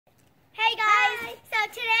Hey guys, so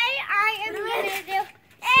today I am going to do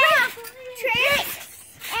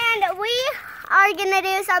tricks, and we are going to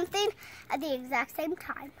do something at the exact same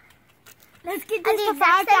time. Let's get this to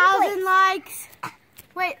 5,000 likes.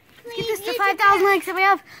 Wait, let's get this to 5,000 likes and we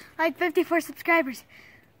have like 54 subscribers.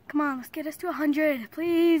 Come on, let's get us to 100,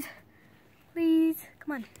 please. Please,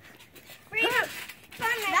 come on.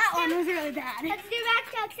 That one was really bad. Let's do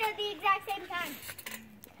back tucks at the exact same time.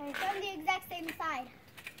 Okay, from the exact same side.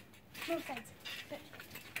 Both sides.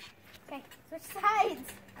 Okay, switch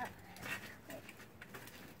sides.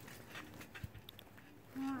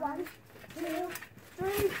 One, two,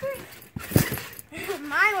 three.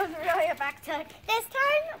 Mine was really a back tuck. This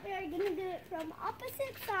time we are going to do it from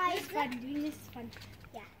opposite sides. It's fun. Doing this is fun.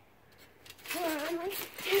 Yeah. 1,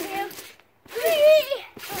 2, 3.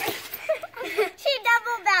 She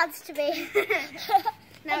double bounced me.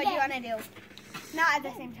 Now what do you want to do? Not at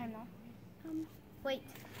the same time though. Wait.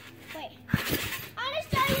 I want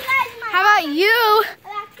to show you guys my. How about you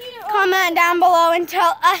comment down below and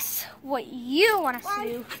tell us what you want us to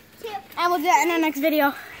do. 2. And we'll do that in our next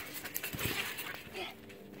video.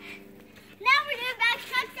 Now we're doing back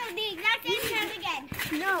tucks at the exact same time again.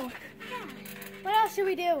 No. Yeah. What else should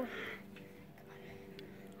we do?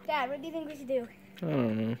 Dad, what do you think we should do? I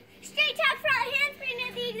don't know. Straight tuck, front handspring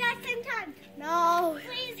at the exact same time. No.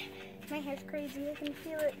 Please. My hair's crazy. I can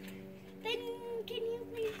feel it. Then can you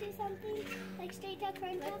please do something like straight tuck,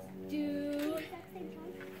 front tuck? Do. At the exact same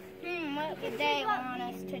time. What would they want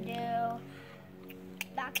us to do?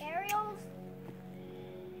 Back aerials.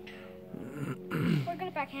 We're good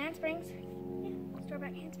at back handsprings. Yeah, let's do our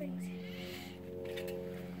back handsprings.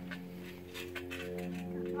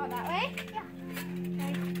 Oh, that way? Yeah.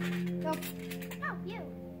 Okay. Go. No, you.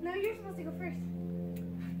 No, you're supposed to go first.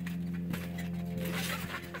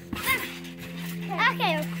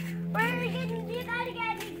 Okay, we're going to do that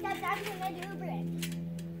again, except I'm going to do a bridge.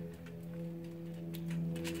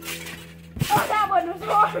 Oh, that one was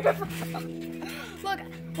horrible. Look,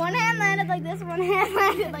 one hand landed like this, one hand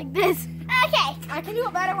landed like this. Okay. I can do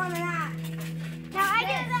a better one than that. Now I do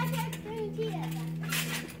that handspring too.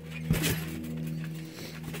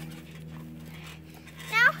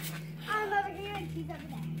 Now I'm over here and she's over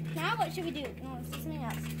there. Now what should we do? No, let's do something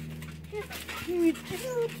else.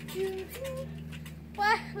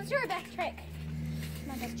 What? Let's do our best trick.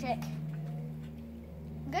 My best trick.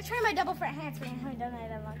 I'm gonna try my double front handspring. I haven't done that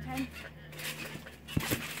in a long time.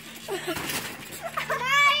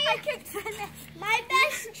 My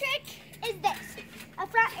best trick is this. A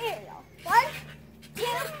front aerial. 1, 2,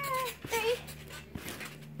 3.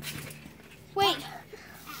 Wait.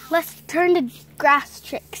 Let's turn to grass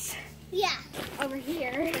tricks. Yeah. Over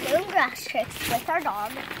here. Doing grass tricks with our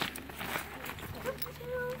dog.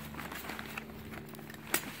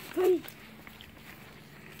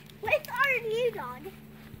 With our new dog.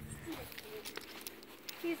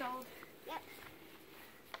 He's old. Yep.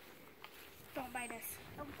 Don't bite us.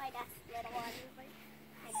 Don't bite us, little one.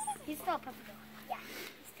 He's still a puppy though. Yeah.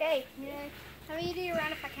 Okay. Yeah. How about you do your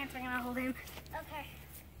round if I can't swing and I'll hold him. Okay.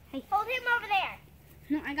 Hey. Hold him over there.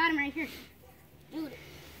 No, I got him right here. Dude.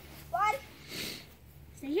 1,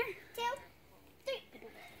 Stay here. 2, 3.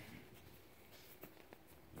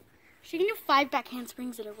 She can do 5 back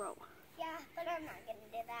handsprings in a row. Yeah, but I'm not going to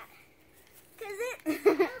do that. Because it's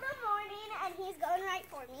still the morning and he's going right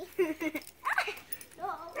for me.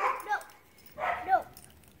 No.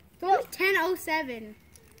 It's only 10:07.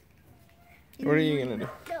 What are you gonna do?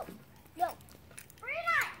 No.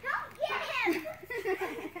 Brina, don't get him.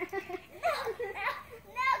 No,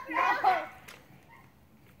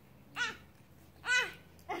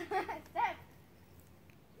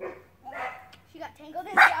 She got tangled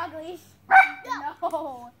in the dog leash.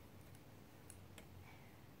 No.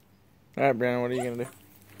 Alright, Brandon, what are you gonna do?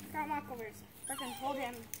 Got walkovers. Freaking hold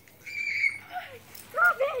him.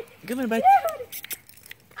 Stop it. Come on, bye.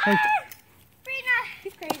 Brina,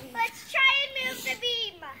 He's crazy. let's try and move the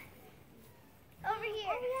beam. Over here.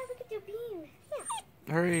 Oh yeah, look at your beam.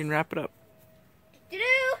 Yeah. Hurry and wrap it up.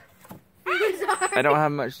 Do-do. I'm sorry. I don't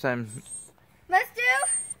have much time. Let's do.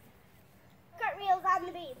 Cartwheels on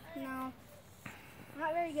the beam. No. I'm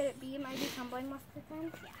not very good at beam. I do tumbling most of the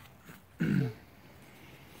time. Yeah.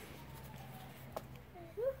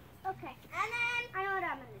 Okay. And then I know what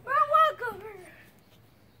I'm going to do. Walkover.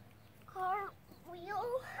 Cartwheel.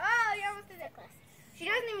 Oh, you almost did it. She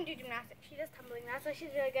doesn't even do gymnastics. She does tumbling. That's why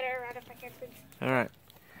she's really good at her round of handsprings. Alright.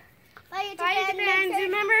 Bye, YouTube Bye, fans. fans.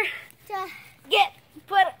 Remember, To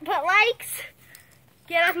put likes.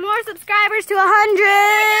 Get us more subscribers to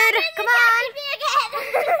 100. Come on.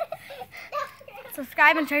 again.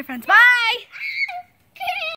 Subscribe and show your friends. Bye.